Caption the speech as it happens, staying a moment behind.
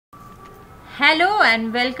Hello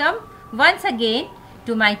and welcome once again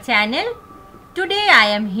to my channel. Today I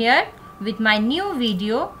am here with my new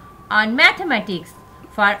video on mathematics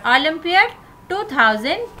for Olympiad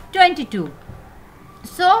 2022.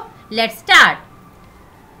 So let's start.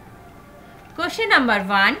 Question number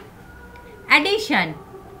 1. Addition.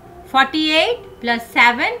 48 plus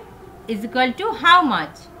 7 is equal to how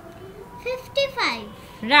much? 55.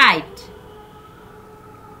 Right.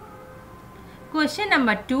 Question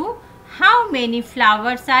number 2. How many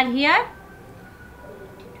flowers are here?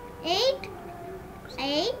 8.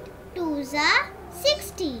 8 2s are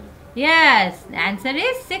 16. Yes, the answer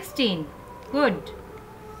is 16. Good.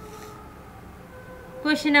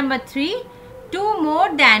 Question number 3. 2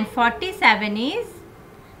 more than 47 is?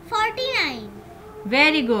 49.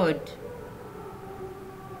 Very good.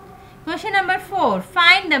 Question number 4.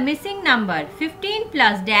 Find the missing number. 15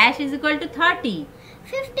 plus dash is equal to 30.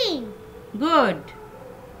 15. Good.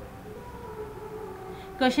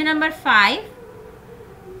 Question number 5.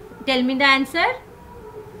 Tell me the answer.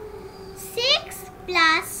 6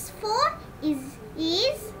 plus 4 is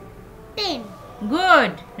 10.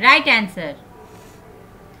 Good. Right answer.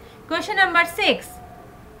 Question number 6.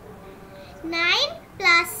 9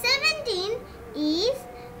 plus 17 is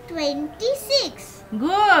 26.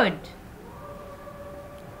 Good.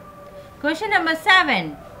 Question number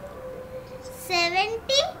 7. 70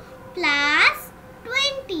 plus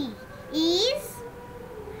 20 is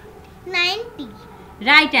 90.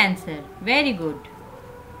 Right answer. Very good.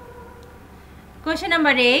 Question number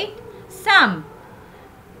 8. Sum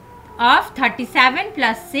of 37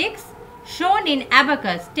 plus 6 shown in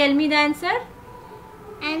abacus. Tell me the answer.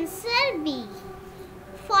 Answer B.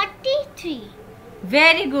 43.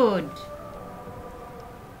 Very good.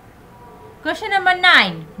 Question number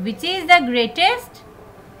 9. Which is the greatest?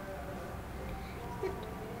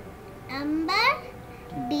 Number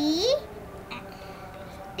D.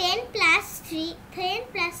 10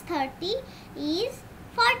 plus 30 is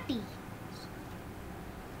 40.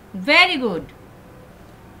 Very good.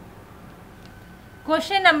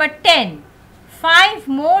 Question number 10. 5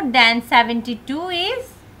 more than 72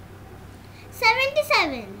 is?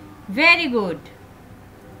 77. Very good.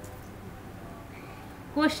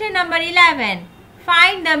 Question number 11.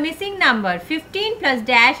 Find the missing number. 15 plus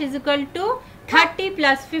dash is equal to 30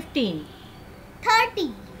 plus 15.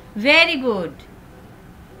 30. Very good.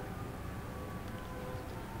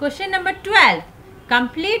 Question number 12.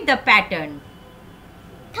 Complete the pattern.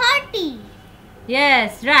 30.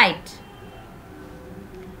 Yes, right.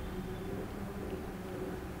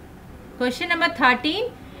 Question number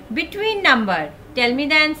 13. Between number. Tell me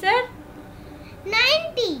the answer.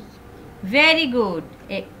 90. Very good.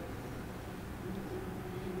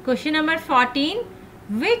 Question number 14.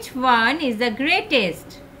 Which one is the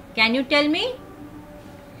greatest? Can you tell me?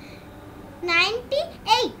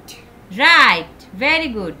 98. Right. Very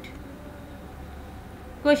good.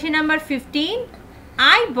 Question number 15.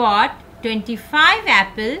 I bought 25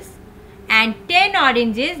 apples and 10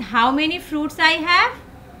 oranges. How many fruits I have?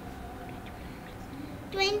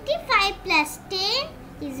 25 plus 10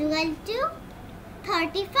 is equal to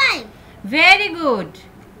 35. Very good.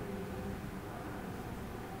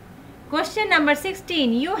 Question number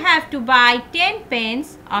 16. You have to buy 10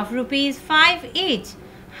 pens of rupees 5 each.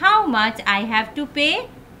 How much I have to pay?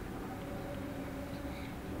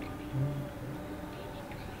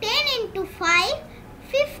 10 into 5,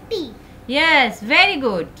 50. Yes, very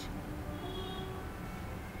good.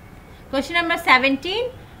 Question number 17.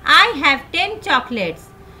 I have 10 chocolates.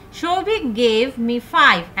 Shobhik gave me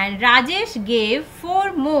 5 and Rajesh gave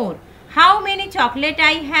 4 more. How many chocolate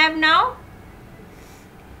I have now?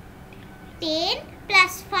 10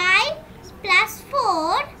 plus 5 plus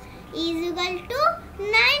 4 is equal to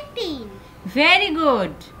 19. Very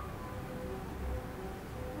good.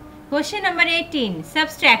 Question number 18.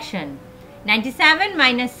 Subtraction. 97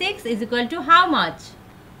 minus 6 is equal to how much?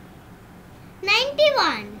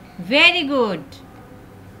 91. Very good.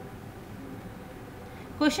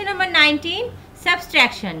 Question number 19.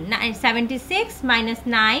 Subtraction. 76 minus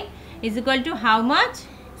 9 is equal to how much?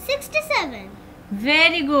 67.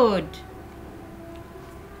 Very good.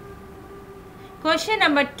 Question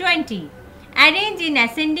number 20. Arrange in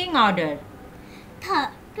ascending order.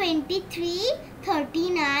 23,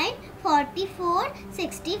 39, 44,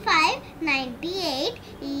 65, 98.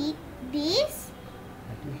 This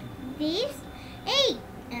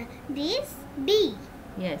D.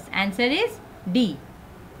 Yes, answer is D.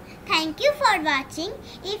 Thank you for watching.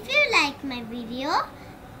 If you like my video,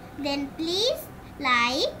 then please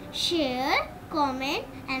like, share, comment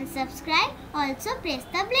and subscribe. Also press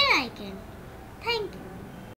the bell icon. Thank you.